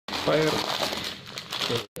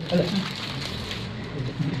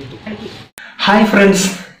Hi friends,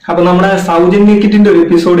 അപ്പോൾ നമ്മുടെ സൗജന്യ കിറ്റിന്റെ ഒരു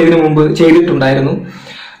എപ്പിസോഡ് ഇതിനു മുമ്പ് ചെയ്തിട്ടുണ്ടായിരുന്നു.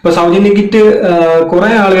 അപ്പോൾ സൗജന്യ കിറ്റ്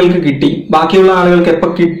കുറെ ആളുകൾക്ക് കിട്ടി, ബാക്കിയുള്ള ആളുകൾക്ക്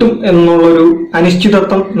എപ്പോൾ കിട്ടും എന്നുള്ളൊരു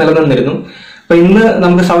അനിശ്ചിതത്വം നിലനിന്നിരുന്നു. അപ്പൊ ഇന്ന്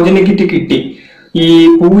നമുക്ക് സൗജന്യ കിറ്റ് കിട്ടി. ഈ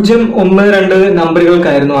 0, 1, 2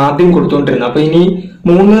 നമ്പറുകൾക്കായിരുന്നു ആദ്യം കൊടുത്തുകൊണ്ടിരുന്നത്. അപ്പൊ ഇനി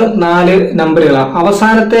 3, 4 നമ്പറുകളാണ്.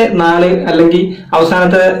 അവസാനത്തെ 4 അല്ലെങ്കിൽ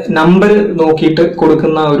അവസാനത്തെ നമ്പർ നോക്കിയിട്ട്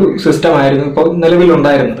കൊടുക്കുന്ന ഒരു സിസ്റ്റം ആയിരുന്നു ഇപ്പോൾ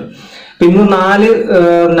നിലവിലുണ്ടായിരുന്നത്. അപ്പൊ ഇന്ന് 4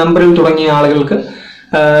 നമ്പറിൽ തുടങ്ങിയ ആളുകൾക്ക്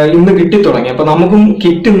ഇന്ന് കിട്ടി തുടങ്ങി. അപ്പൊ നമുക്കും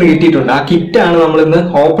കിറ്റ് ഇന്ന് കിട്ടിയിട്ടുണ്ട്. ആ കിറ്റാണ് നമ്മൾ ഇന്ന്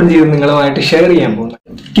ഓപ്പൺ ചെയ്ത് നിങ്ങളുമായിട്ട് ഷെയർ ചെയ്യാൻ പോകുന്നത്.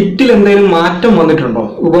 കിറ്റിൽ എന്തെങ്കിലും മാറ്റം വന്നിട്ടുണ്ടോ,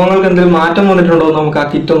 വിഭവങ്ങൾക്ക് എന്തെങ്കിലും മാറ്റം വന്നിട്ടുണ്ടോ എന്ന് നമുക്ക് ആ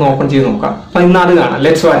കിറ്റ് ഒന്ന് ഓപ്പൺ ചെയ്ത് നോക്കാം. അപ്പൊ ഇന്ന് അത് കാണാം.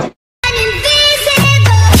 Let's watch.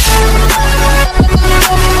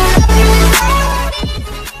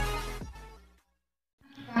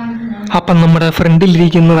 അപ്പം നമ്മുടെ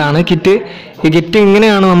ഫ്രണ്ടിലിരിക്കുന്നതാണ് കിറ്റ്. ഈ കിറ്റ്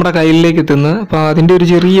ഇങ്ങനെയാണ് നമ്മുടെ കയ്യിലേക്ക് എത്തുന്നത്. അപ്പോൾ അതിൻ്റെ ഒരു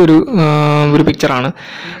ചെറിയൊരു പിക്ചറാണ്.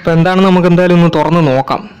 അപ്പോൾ എന്താണെന്ന് നമുക്ക് എന്തായാലും ഒന്ന് തുറന്ന്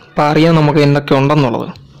നോക്കാം. അപ്പോൾ അറിയാം നമുക്ക് എന്തൊക്കെ ഉണ്ടെന്നുള്ളത്.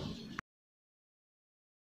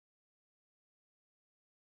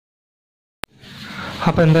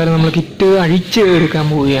 അപ്പോൾ എന്തായാലും നമ്മൾ കിറ്റ് അഴിച്ച് എടുക്കാൻ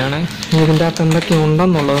പോവുകയാണ്. ഇതിൻ്റെ അകത്ത് എന്തൊക്കെ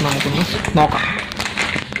ഉണ്ടെന്നുള്ളത് നമുക്കൊന്ന് നോക്കാം.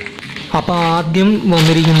 അപ്പോൾ ആദ്യം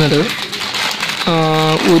വന്നിരിക്കുന്നത്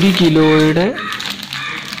 1 കിലോയുടെ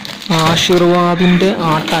ആശീർവാദിൻ്റെ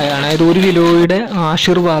ആട്ടയാണ്. അതായത് 1 കിലോയുടെ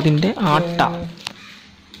ആശീർവാദിൻ്റെ ആട്ട.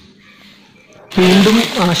 വീണ്ടും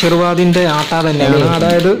ആശീർവാദിൻ്റെ ആട്ട തന്നെയാണ്.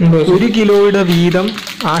 അതായത് 1 കിലോയുടെ വീതം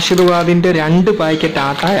ആശീർവാദിൻ്റെ 2 പാക്കറ്റ്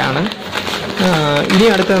ആട്ടയാണ്. ഇനി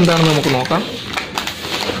അടുത്ത എന്താണെന്ന് നമുക്ക് നോക്കാം.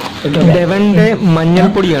 ഡെവൻ്റെ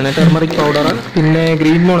മഞ്ഞൾപ്പൊടിയാണ്, ടെർമറിക് പൗഡർ. പിന്നെ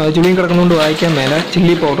ഗ്രീൻ മോൺ, അത് ചുളിയും കിടക്കുന്നതുകൊണ്ട് വായിക്കാൻ മേലെ.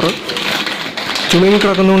 ചില്ലി പൗഡർ ചുളിയും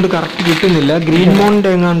കിടക്കുന്നതുകൊണ്ട് കറക്റ്റ് കിട്ടുന്നില്ല. ഗ്രീൻ മോണിൻ്റെ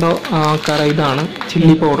എങ്ങാണ്ടോ ഇതാണ്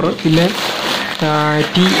ചില്ലി പൗഡർ. പിന്നെ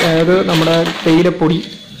ടീ, അതായത് നമ്മുടെ തേയിലപ്പൊടി,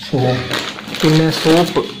 പിന്നെ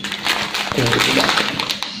സോപ്പ്,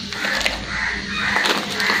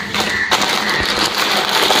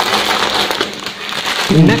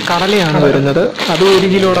 പിന്നെ കടലയാണ് വരുന്നത്. അത്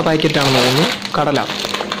 1 കിലോയുടെ പാക്കറ്റാണെന്ന് തോന്നുന്നു. കടല.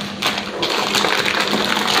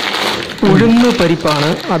 ഉഴുന്ന് പരിപ്പാണ്,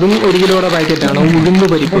 അതും 1 കിലോയുടെ പാക്കറ്റാണ്. ഉഴുന്ന്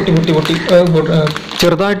പരിപ്പ്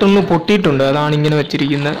ചെറുതായിട്ടൊന്ന് പൊട്ടിയിട്ടുണ്ട്, അതാണ് ഇങ്ങനെ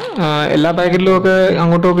വെച്ചിരിക്കുന്നത്. എല്ലാ പാക്കറ്റിലും ഒക്കെ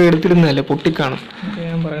അങ്ങോട്ടൊക്കെ എടുത്തിരുന്നതല്ലേ, പൊട്ടിക്കാണും.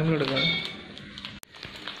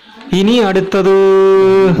 ഇനി അടുത്തത്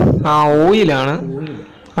ഓയിലാണ്.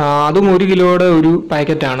 അതും 1 കിലോയുടെ ഒരു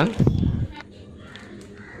പാക്കറ്റാണ്.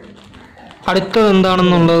 അടുത്തത്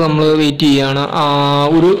എന്താണെന്നുള്ളത് നമ്മൾ വെയിറ്റ് ചെയ്യുകയാണ്.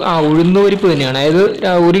 ഉഴുന്ന് പരിപ്പ് തന്നെയാണ്. അതായത്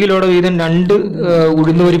 1 കിലോയുടെ വീതം 2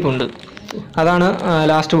 ഉഴുന്ന് പരിപ്പുണ്ട്. അതാണ്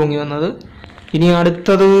ലാസ്റ്റ് പൊങ്ങി വന്നത്. ഇനി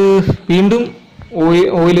അടുത്തത് വീണ്ടും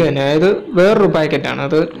ഓയിൽ തന്നെ, അതായത് വേറൊരു പാക്കറ്റാണ്.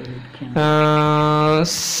 അത്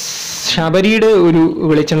ശബരിയുടെ ഒരു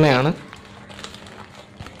വെളിച്ചെണ്ണയാണ്.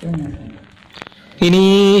 ഇനി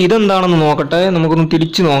ഇതെന്താണെന്ന് നോക്കട്ടെ, നമുക്കൊന്ന്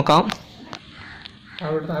തിരിച്ചു നോക്കാം.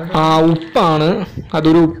 ഉപ്പാണ്,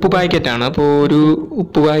 അതൊരു ഉപ്പ് പാക്കറ്റാണ്. അപ്പോൾ ഒരു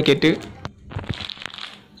ഉപ്പ് പാക്കറ്റ്.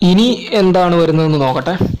 ഇനി എന്താണ് വരുന്നതെന്ന്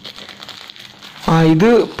നോക്കട്ടെ. ഇത്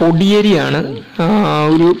പൊടിയരിയാണ്.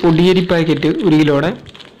 ഒരു പൊടിയരി പാക്കറ്റ് 1 കിലോയുടെ,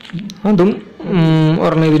 അതും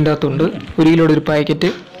ഒരെണ്ണം ഇതിൻ്റെ അകത്തുണ്ട്. 1 കിലോയുടെ ഒരു പാക്കറ്റ്.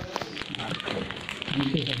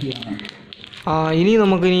 ഇനി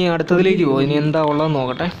നമുക്കിനി അടുത്തതിലേക്ക് പോകും. ഇനി എന്താ ഉള്ളതെന്ന്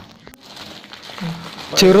നോക്കട്ടെ.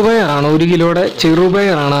 ചെറുപയറാണ്, 1 കിലോയുടെ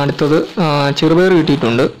ചെറുപയറാണ് അടുത്തത്. ചെറുപയർ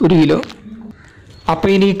കിട്ടിയിട്ടുണ്ട് 1 കിലോ. അപ്പോൾ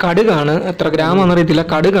ഇനി കടുകാണ്, എത്ര ഗ്രാമാണെന്ന് അറിയത്തില്ല,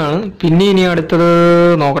 കടുകാണ്. പിന്നെ ഇനി അടുത്തത്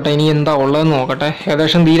നോക്കട്ടെ, ഇനി എന്താ ഉള്ളതെന്ന് നോക്കട്ടെ.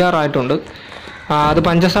 ഏകദേശം തീരാറായിട്ടുണ്ട്. അത്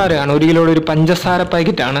പഞ്ചസാരയാണ്, 1 കിലോയുടെ ഒരു പഞ്ചസാര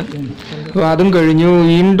പാക്കറ്റാണ്. അപ്പോൾ അതും കഴിഞ്ഞു.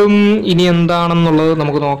 വീണ്ടും ഇനി എന്താണെന്നുള്ളത്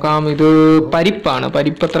നമുക്ക് നോക്കാം. ഇത് പരിപ്പാണ്.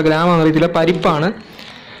 പരിപ്പ് എത്ര ഗ്രാമാണെന്ന് അറിയത്തില്ല, പരിപ്പാണ്.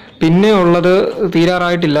 പിന്നെ ഉള്ളത്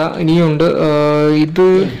തീരാറായിട്ടില്ല, ഇനിയുണ്ട്. ഇത്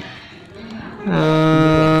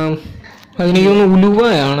അതിനൊന്ന്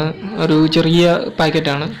ഉലുവയാണ്, ഒരു ചെറിയ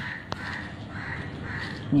പാക്കറ്റാണ്.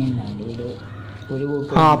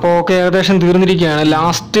 അപ്പോൾ ഓക്കെ, ഏകദേശം തീർന്നിരിക്കുകയാണ്.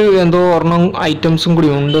 ലാസ്റ്റ് എന്തോ ഒരെണ്ണം ഐറ്റംസും കൂടി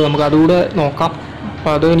ഉണ്ട്, നമുക്ക് അതുകൂടെ നോക്കാം.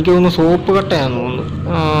 അപ്പോൾ അത് എനിക്ക് തോന്നുന്നു സോപ്പ് കട്ടയാണെന്ന് തോന്നുന്നു.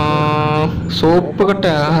 സോപ്പ് കട്ട,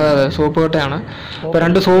 അതെ സോപ്പ് കട്ടയാണ്. അപ്പോൾ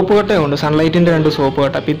 2 സോപ്പ് കട്ടയുണ്ട്, സൺലൈറ്റിൻ്റെ 2 സോപ്പ്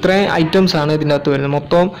കട്ട. അപ്പോൾ ഇത്രയും ഐറ്റംസ് ആണ് ഇതിൻ്റെ അകത്ത് വരുന്നത്.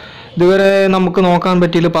 മൊത്തം ഇതുവരെ നമുക്ക് നോക്കാൻ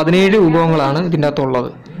പറ്റിയത് 17 വിഭവങ്ങളാണ് ഇതിൻ്റെ അകത്തുള്ളത്.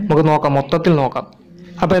 നമുക്ക് നോക്കാം, മൊത്തത്തിൽ നോക്കാം.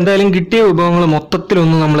 അപ്പോൾ എന്തായാലും കിട്ടിയ വിഭവങ്ങൾ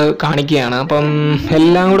മൊത്തത്തിലൊന്ന് നമ്മൾ കാണിക്കുകയാണ്. അപ്പം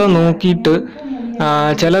എല്ലാം കൂടെ നോക്കിയിട്ട്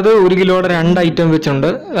ചിലത് 1 കിലോയുടെ 2 ഐറ്റം വെച്ചുണ്ട്,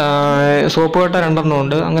 സോപ്പ് കട്ട 2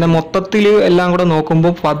 ഉണ്ട്. അങ്ങനെ മൊത്തത്തിൽ എല്ലാം കൂടെ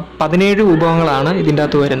നോക്കുമ്പോൾ 17 വിഭവങ്ങളാണ് ഇതിൻ്റെ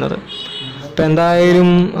അകത്ത് വരുന്നത്. അപ്പോൾ എന്തായാലും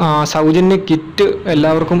സൗജന്യ കിറ്റ്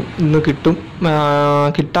എല്ലാവർക്കും ഇന്ന് കിട്ടും.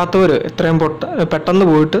 കിട്ടാത്തവർ എത്രയും പെട്ടെന്ന്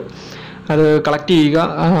പോയിട്ട് അത് കളക്ട് ചെയ്യുക.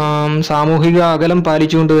 സാമൂഹിക അകലം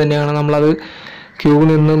പാലിച്ചുകൊണ്ട് തന്നെയാണ് നമ്മളത് ക്യൂ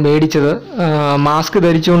നിന്ന് മേടിച്ചത്. മാസ്ക്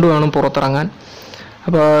ധരിച്ചുകൊണ്ട് വേണം പുറത്തിറങ്ങാൻ.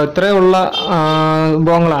 അപ്പോൾ ഇത്രയുള്ള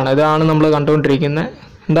സംഭവങ്ങളാണ്, ഇതാണ് നമ്മൾ കണ്ടുകൊണ്ടിരിക്കുന്നത്.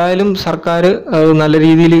 എന്തായാലും സർക്കാർ നല്ല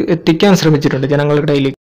രീതിയിൽ എത്തിക്കാൻ ശ്രമിച്ചിട്ടുണ്ട് ജനങ്ങളുടെ ഇടയിൽ.